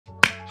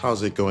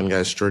How's it going,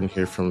 guys? Jordan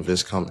here from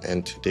Vizcom,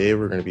 and today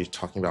we're going to be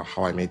talking about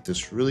how I made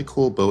this really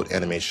cool boat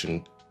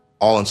animation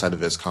all inside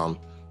of Vizcom.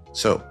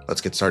 So let's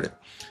get started.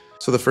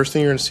 So the first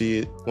thing you're going to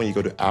see when you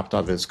go to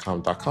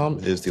app.vizcom.com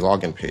is the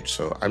login page.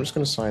 So I'm just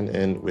going to sign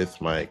in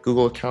with my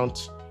Google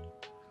account.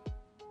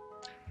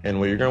 And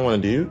what you're going to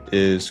want to do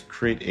is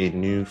create a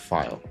new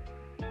file.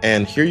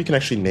 And here you can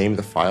actually name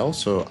the file.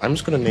 So I'm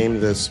just going to name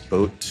this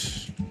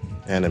boat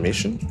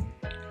animation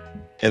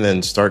and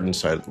then start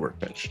inside of the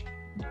workbench.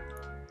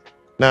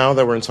 Now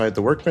that we're inside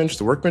the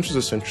workbench is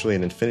essentially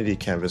an infinity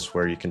canvas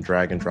where you can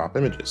drag and drop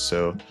images.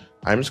 So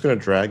I'm just going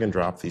to drag and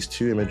drop these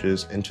two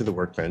images into the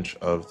workbench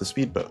of the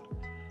speedboat.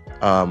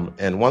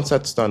 And once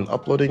that's done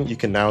uploading, you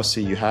can now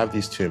see you have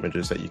these two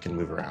images that you can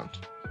move around.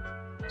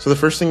 So the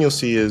first thing you'll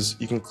see is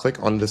you can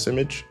click on this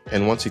image,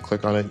 and once you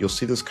click on it, you'll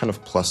see this kind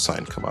of plus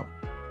sign come up.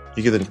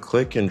 You can then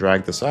click and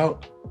drag this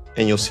out,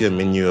 and you'll see a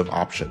menu of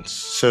options.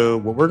 So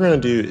what we're going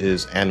to do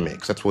is animate,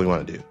 because that's what we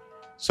want to do.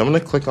 So I'm going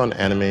to click on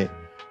animate,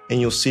 and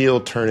you'll see it'll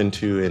turn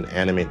into an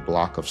animate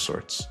block of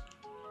sorts.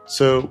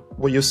 So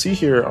what you'll see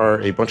here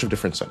are a bunch of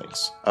different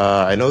settings.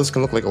 I know this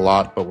can look like a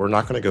lot, but we're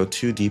not going to go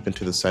too deep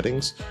into the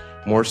settings,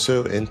 more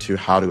so into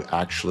how to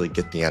actually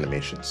get the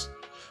animations.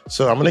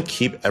 So I'm going to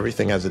keep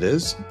everything as it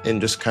is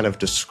and just kind of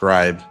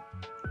describe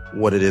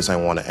what it is I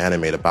want to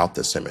animate about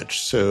this image.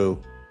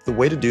 So the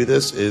way to do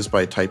this is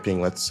by typing,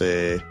 let's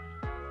say,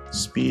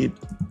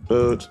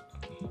 speedboat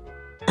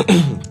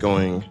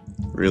going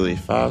really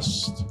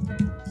fast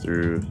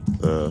through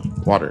the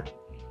water.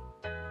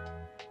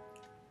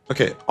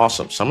 Okay,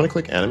 awesome. So I'm going to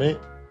click animate.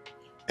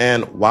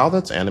 And while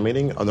that's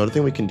animating, another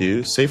thing we can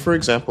do, say for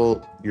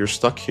example, you're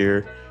stuck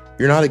here,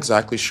 you're not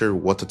exactly sure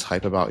what to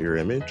type about your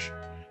image.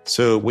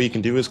 So what you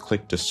can do is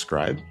click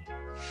describe,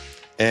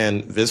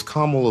 and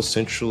Vizcom will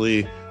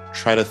essentially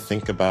try to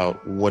think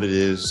about what it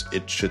is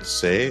it should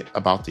say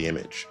about the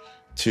image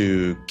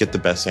to get the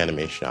best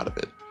animation out of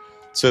it.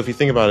 So if you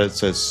think about it, it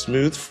says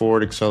smooth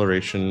forward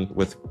acceleration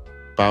with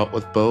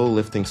bow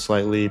lifting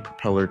slightly,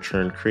 propeller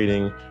churn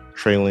creating,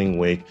 trailing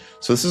wake.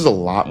 So this is a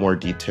lot more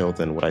detailed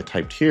than what I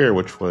typed here,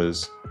 which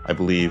was, I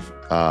believe,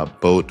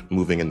 boat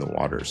moving in the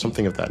water,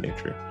 something of that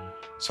nature.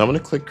 So I'm going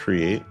to click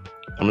create.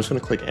 I'm just going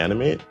to click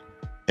animate.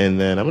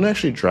 And then I'm going to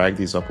actually drag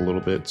these up a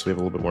little bit so we have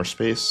a little bit more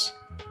space.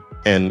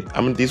 And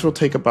these will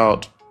take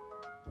about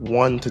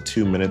 1 to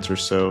 2 minutes or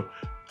so.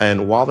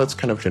 And while that's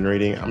kind of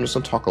generating, I'm just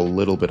going to talk a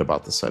little bit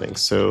about the settings.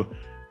 So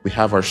we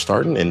have our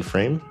start and end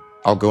frame.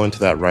 I'll go into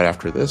that right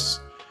after this.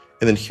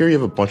 And then here you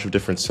have a bunch of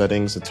different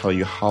settings that tell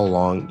you how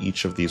long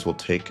each of these will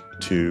take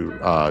to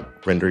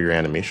render your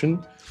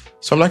animation.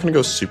 So I'm not going to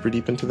go super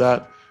deep into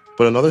that.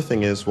 But another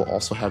thing is we'll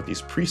also have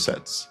these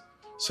presets.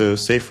 So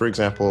say, for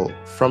example,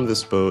 from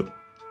this boat,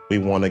 we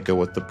want to go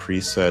with the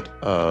preset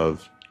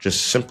of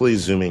just simply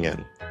zooming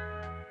in.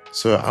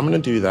 So I'm going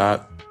to do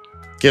that,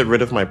 get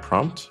rid of my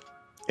prompt,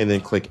 and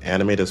then click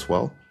animate as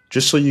well,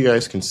 just so you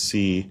guys can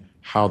see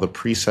how the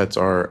presets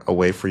are a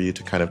way for you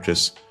to kind of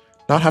just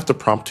not have to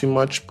prompt too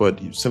much, but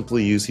you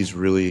simply use these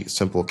really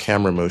simple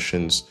camera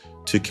motions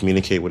to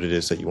communicate what it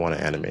is that you want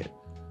to animate.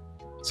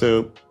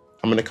 So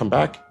I'm going to come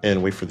back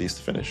and wait for these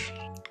to finish.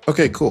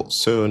 Okay, cool.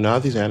 So now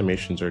these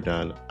animations are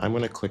done, I'm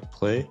going to click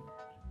play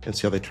and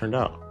see how they turned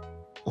out.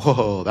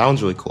 Whoa, that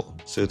one's really cool.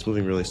 So it's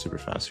moving really super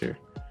fast here.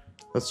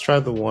 Let's try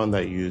the one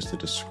that used the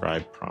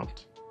describe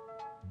prompt.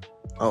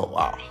 Oh,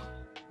 wow.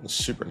 That's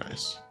super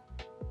nice.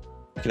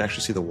 You can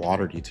actually see the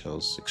water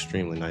details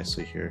extremely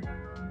nicely here.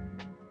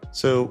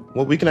 So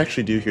what we can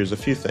actually do here is a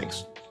few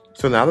things.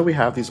 So now that we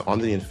have these on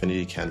the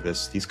infinity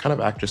canvas, these kind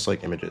of act just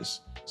like images.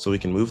 So we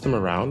can move them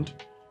around.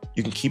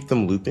 You can keep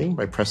them looping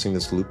by pressing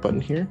this loop button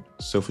here.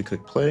 So if we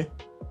click play,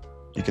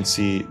 you can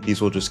see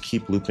these will just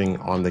keep looping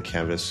on the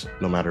canvas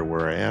no matter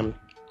where I am.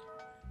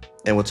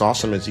 And what's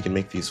awesome is you can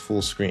make these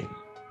full screen.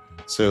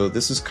 So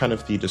this is kind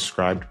of the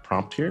described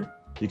prompt here.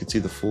 You can see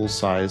the full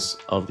size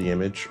of the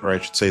image, or I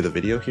should say the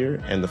video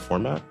here, and the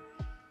format.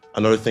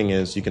 Another thing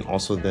is you can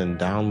also then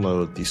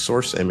download the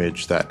source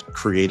image that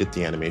created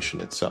the animation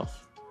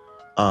itself.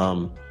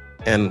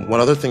 And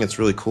one other thing that's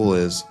really cool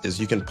is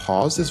you can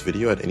pause this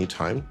video at any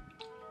time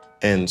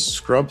and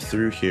scrub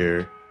through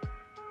here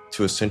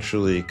to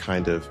essentially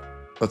kind of,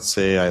 let's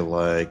say I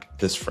like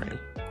this frame.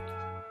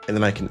 And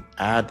then I can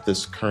add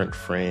this current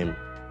frame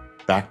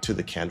back to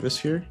the canvas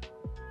here.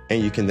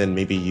 And you can then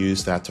maybe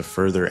use that to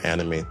further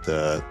animate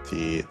the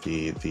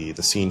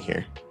scene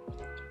here.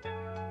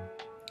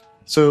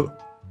 So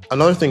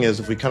another thing is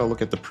if we kind of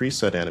look at the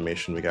preset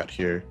animation we got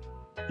here,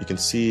 you can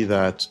see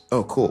that,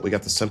 oh cool, we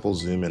got the simple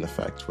zoom in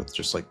effect with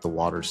just like the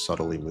water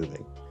subtly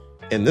moving.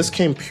 And this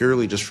came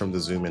purely just from the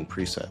zoom in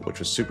preset, which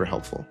was super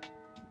helpful.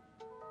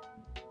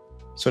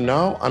 So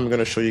now I'm going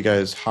to show you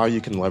guys how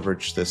you can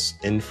leverage this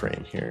in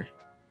frame here.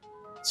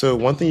 So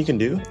one thing you can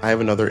do, I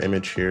have another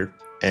image here,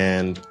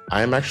 and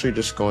I'm actually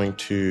just going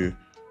to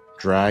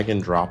drag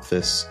and drop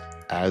this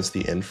as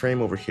the end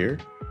frame over here.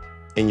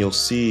 And you'll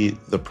see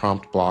the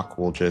prompt block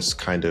will just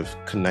kind of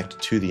connect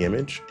to the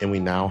image, and we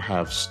now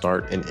have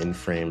start and end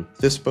frame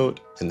this boat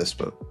and this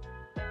boat.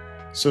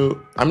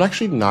 So I'm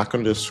actually not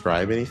going to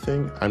describe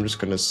anything. I'm just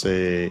going to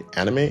say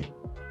animate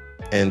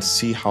and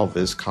see how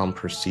Vizcom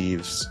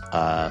perceives,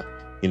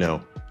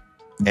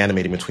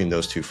 animating between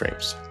those two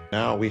frames.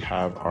 Now we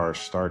have our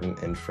start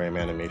and end frame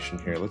animation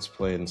here. Let's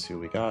play it and see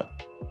what we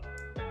got.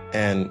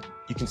 And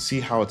you can see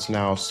how it's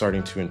now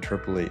starting to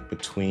interpolate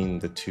between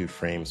the two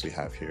frames we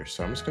have here.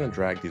 So I'm just going to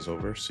drag these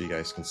over so you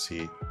guys can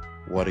see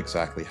what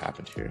exactly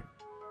happened here.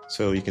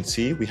 So you can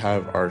see we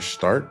have our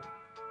start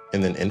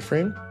and then end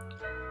frame.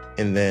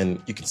 And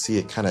then you can see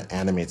it kind of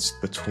animates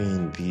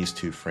between these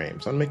two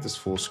frames. I'm gonna make this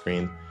full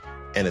screen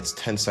and it's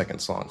 10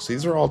 seconds long. So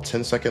these are all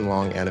 10-second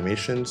long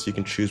animations. You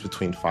can choose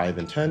between 5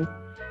 and 10.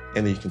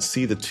 And then you can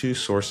see the two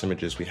source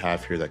images we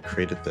have here that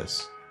created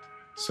this.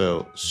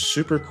 So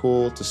super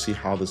cool to see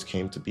how this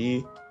came to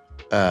be.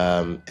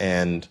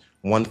 And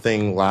one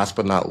thing, last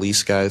but not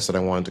least, guys, that I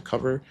wanted to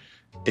cover,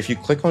 if you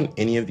click on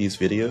any of these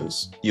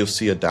videos, you'll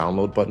see a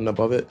download button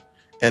above it.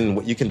 And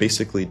what you can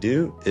basically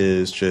do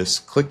is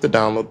just click the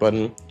download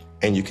button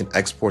and you can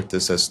export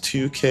this as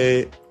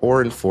 2K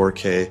or in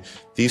 4K.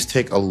 These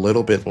take a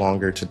little bit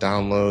longer to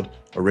download.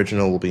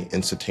 Original will be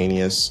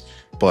instantaneous,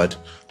 but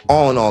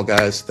all in all,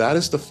 guys, that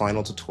is the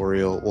final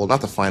tutorial. Well,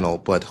 not the final,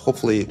 but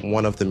hopefully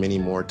one of the many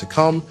more to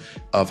come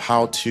of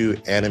how to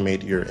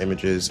animate your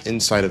images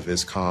inside of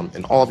Vizcom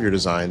and all of your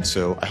designs.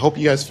 So I hope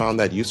you guys found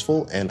that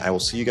useful, and I will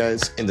see you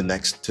guys in the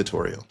next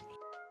tutorial.